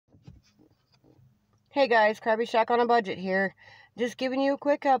Hey guys, Krabby Shack on a budget here. Just giving you a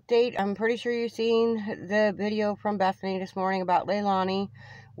quick update. I'm pretty sure you've seen the video from Bethany this morning about Leilani.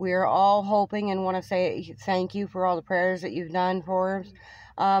 We're all hoping and want to say thank you for all the prayers that you've done for us.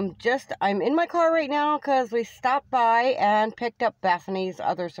 I'm in my car right now because we stopped by and picked up Bethany's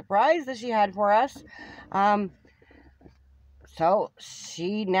other surprise that she had for us. So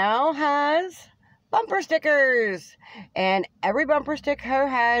she now has bumper stickers, and every bumper sticker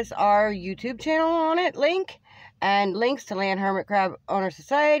has our YouTube channel on it, and links to Land Hermit Crab Owner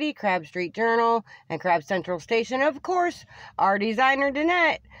Society, Crab Street Journal, and Crab Central Station, of course, our designer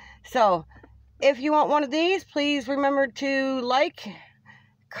Danette. So if you want one of these, please remember to like,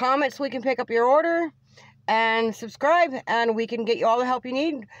 comment so we can pick up your order, and subscribe, and we can get you all the help you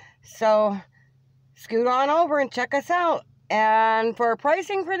need. So scoot on over and check us out. And for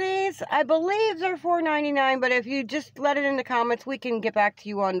pricing for these, I believe they're $4.99, but if you just let it in the comments, we can get back to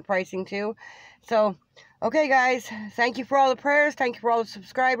you on the pricing too. So, okay guys, thank you for all the prayers, thank you for all the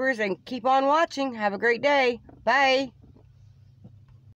subscribers, and keep on watching. Have a great day. Bye.